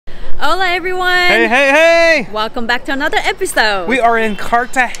Hola everyone! Hey, hey, hey! Welcome back to another episode. We are in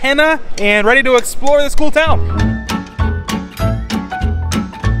Cartagena and ready to explore this cool town.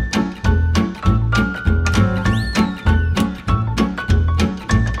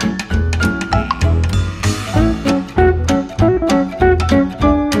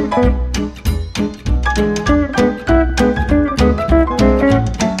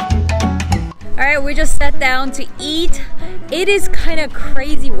 Alright, we just sat down to eat. It is kind of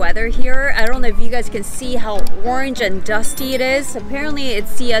crazy weather here. I don't know if you guys can see how orange and dusty it is. Apparently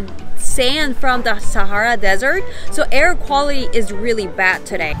it's the sand from the Sahara desert, so air quality is really bad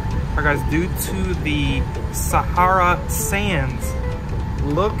today. Alright guys, due to the Sahara sands,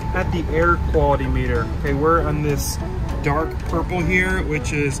 look at the air quality meter. Okay, we're on this dark purple here,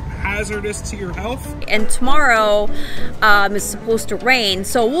 which is hazardous to your health. And tomorrow is supposed to rain,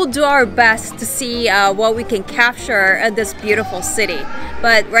 so we'll do our best to see what we can capture at this beautiful city.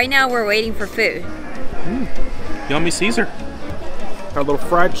 But right now we're waiting for food. Yummy Caesar. Got a little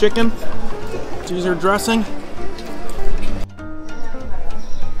fried chicken, Caesar dressing.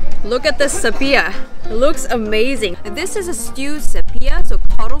 Look at this sapia. It looks amazing. This is a stewed sapia, so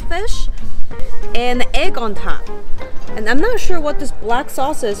cuttlefish, and egg on top. And I'm not sure what this black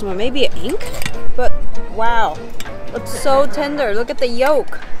sauce is, or maybe ink, but wow, it's so tender. Look at the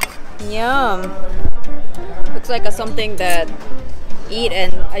yolk. Yum. Looks like something that eat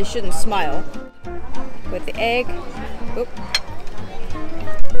and I shouldn't smile. With the egg. Oop.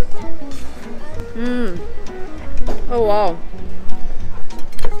 Oh wow.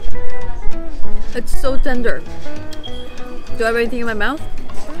 It's so tender. Do I have anything in my mouth?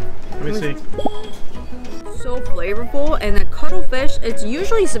 Let me see. So flavorful, and the cuttlefish, it's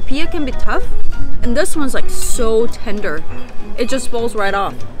usually sapia can be tough, and this one's like so tender. It just falls right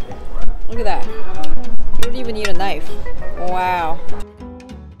off. Look at that. You don't even need a knife. Wow.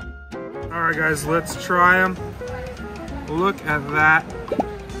 Alright guys, let's try them. Look at that.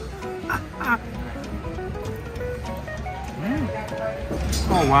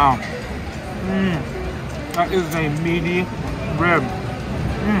 Oh wow. That is a meaty rib.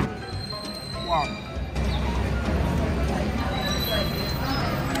 Wow.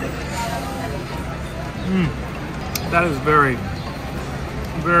 That is very,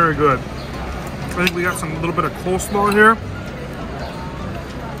 very good. I think we got a little bit of coleslaw here.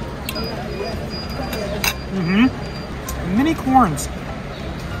 Mini corns.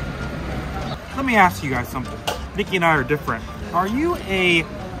 Let me ask you guys something. Nikki and I are different. Are you a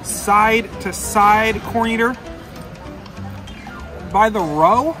side-to-side corn eater by the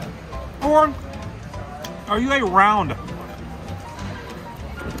row, or are you a round?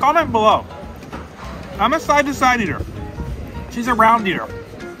 Comment below. I'm a side-to-side eater. She's a round eater.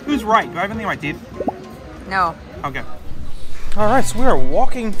 Who's right? Do I have anything in my teeth? No. Okay. Alright, so we are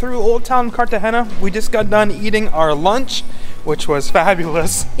walking through Old Town Cartagena. We just got done eating our lunch, which was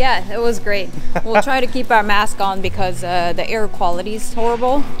fabulous. Yeah, it was great. We'll try to keep our mask on because the air quality is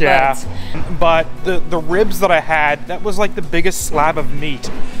horrible. Yeah, but the ribs that I had, that was like the biggest slab of meat.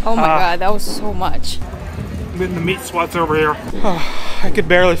 Oh my god, that was so much. The meat sweats over here. I could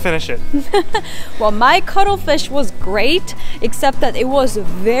barely finish it. Well, my cuttlefish was great, except that it was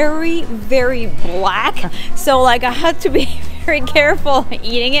very, very black. So like I had to be very careful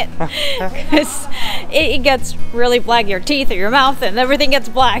eating it because it gets really black. Your teeth or your mouth and everything gets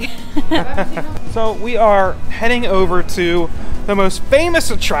black. So we are heading over to the most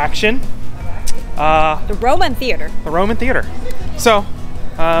famous attraction. The Roman Theater. The Roman Theater. So,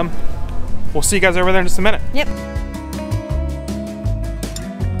 we'll see you guys over there in just a minute. Yep.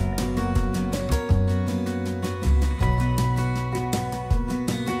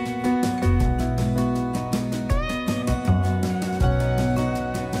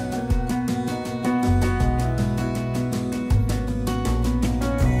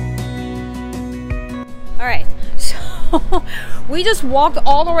 Alright, so we just walked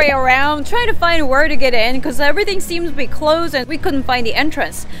all the way around trying to find where to get in because everything seems to be closed and we couldn't find the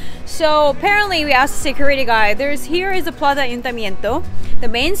entrance. So apparently we asked the security guy, here is the Plaza Ayuntamiento, the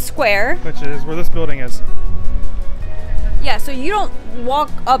main square. Which is where this building is. Yeah, so you don't walk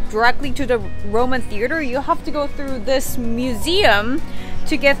up directly to the Roman Theater, you have to go through this museum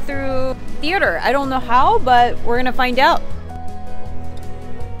to get through theater. I don't know how, but we're gonna find out.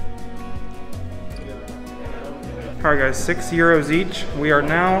 Alright guys, €6 each. We are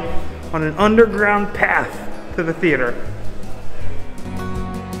now on an underground path to the theater.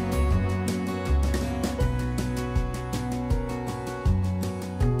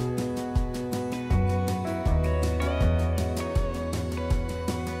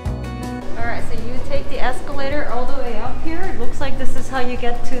 Alright, so you take the escalator all the way up here. It looks like like this is how you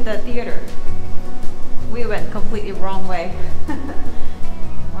get to the theater. We went completely wrong way.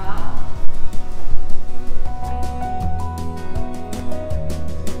 Wow.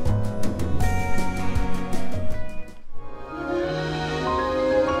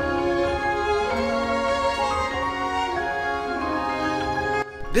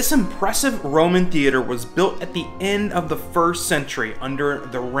 This impressive Roman theater was built at the end of the 1st century under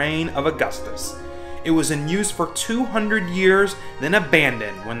the reign of Augustus. It was in use for 200 years, then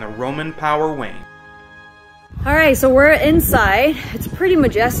abandoned when the Roman power waned. Alright, so we're inside. It's pretty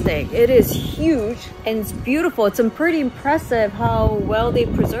majestic. It is huge and it's beautiful. It's pretty impressive how well they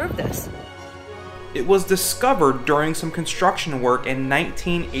preserved this. It was discovered during some construction work in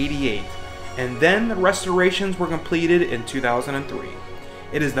 1988, and then the restorations were completed in 2003.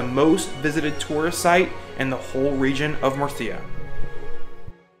 It is the most visited tourist site in the whole region of Murcia.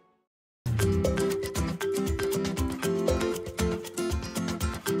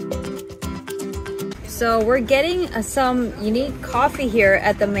 So we're getting some unique coffee here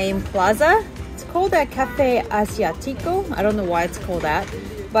at the main plaza. It's called a Cafe Asiatico. I don't know why it's called that,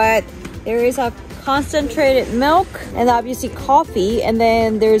 but there is a concentrated milk and obviously coffee, and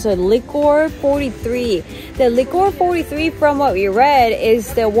then there's a liquor 43. The liquor 43, from what we read,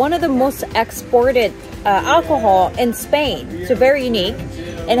 is one of the most exported alcohol in Spain. So very unique.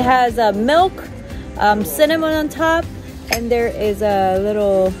 It has milk, cinnamon on top, and there is a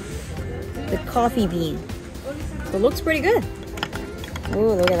little the coffee bean. So it looks pretty good.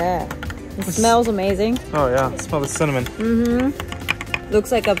 Ooh, look at that. It smells amazing. Oh yeah, smell the cinnamon. Mm-hmm.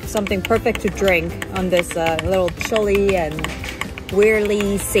 Looks like something perfect to drink on this little chilly and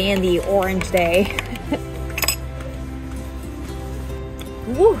weirdly sandy orange day.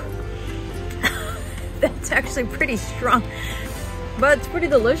 Woo! That's actually pretty strong, but it's pretty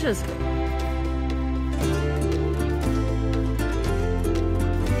delicious.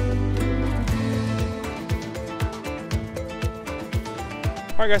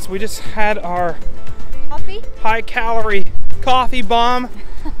 All right guys, we just had our Coffee? High calorie coffee bomb.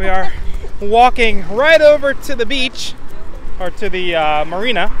 We are walking right over to the beach, or to the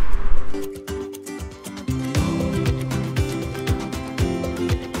marina.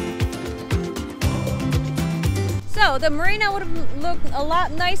 So the marina would have looked a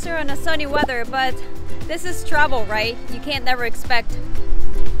lot nicer in a sunny weather, but this is travel, right? You can't never expect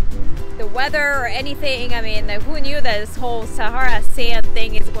the weather or anything. I mean, who knew that this whole Sahara sand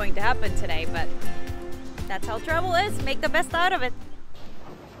thing is going to happen today, but that's how travel is. Make the best out of it.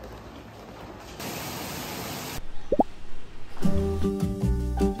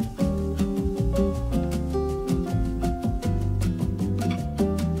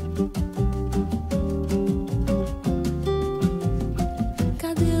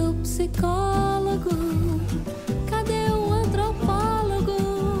 Cadê o psicólogo? Cadê o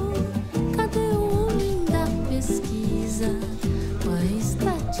antropólogo? Cadê o homem da pesquisa com a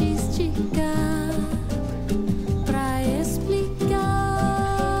estatística pra explicar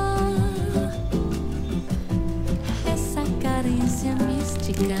essa carência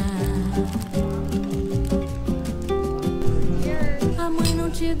mística? A mãe não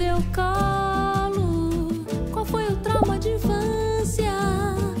te deu colo? Qual foi o trauma de infância?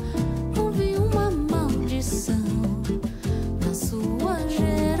 Houve uma maldição na sua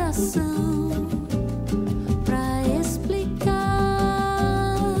geração pra explicar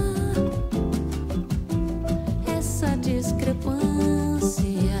essa discrepância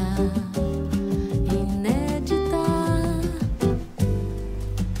inédita.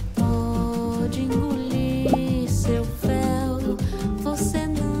 Pode engolir seu fel, você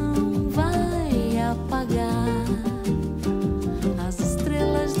não vai apagar as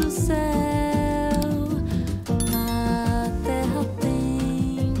estrelas do céu. A terra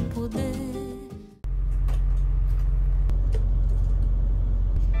tem poder.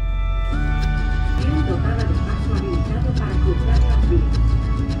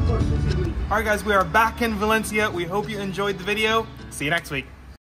 All right guys, we are back in Valencia. We hope you enjoyed the video. See you next week.